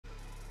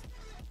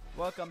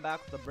welcome back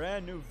with a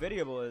brand new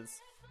video,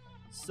 boys.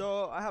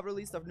 So I have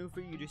released a new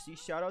free UGC.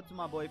 Shout out to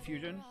my boy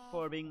Fusion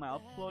for being my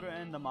uploader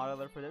and the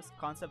modeler for this.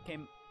 Concept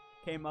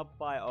came up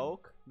by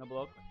Oak,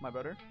 Noblook, my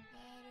brother.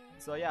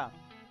 So yeah,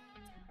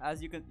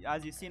 as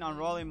you've seen on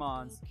Rolling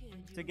Mons,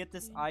 to get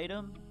this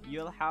item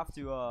you'll have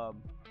to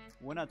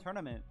win a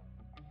tournament.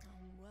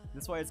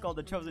 That's why it's called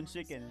the Chosen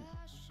Chicken.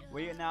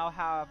 We now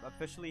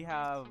officially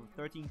have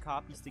 13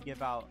 copies to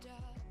give out.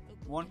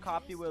 One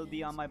copy will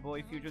be on my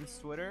boy Fusion's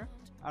Twitter.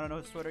 I don't know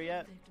his Twitter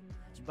yet,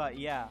 but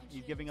yeah,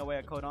 he's giving away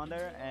a code on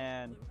there,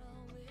 and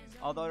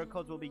all the other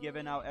codes will be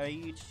given out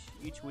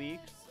each week.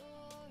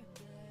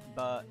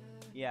 But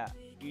yeah,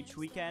 each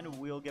weekend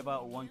we'll give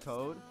out one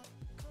code.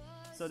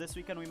 So this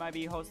weekend we might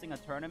be hosting a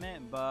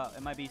tournament, but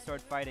it might be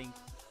sword fighting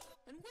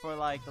for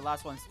like the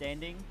last one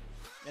standing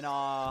in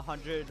a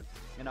 100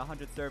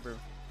 server.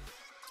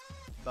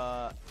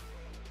 But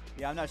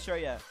yeah, I'm not sure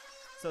yet.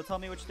 So tell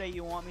me which day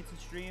you want me to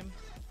stream.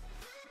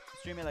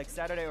 Stream it like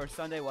Saturday or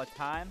Sunday, what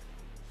time.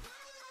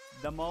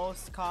 The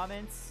most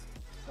comments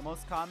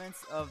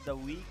of the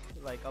week,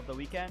 like of the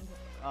weekend,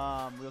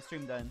 we'll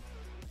stream then.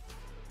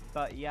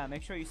 But yeah,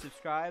 make sure you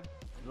subscribe,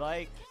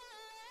 like,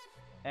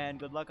 and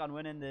good luck on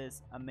winning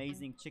this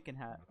amazing chicken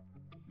hat.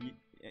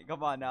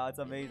 Come on now, it's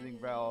amazing,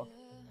 bro.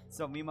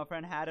 So me and my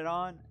friend had it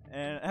on,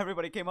 and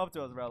everybody came up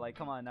to us, bro. Like,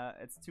 come on now,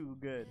 it's too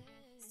good.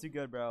 It's too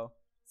good, bro.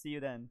 See you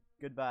then.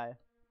 Goodbye.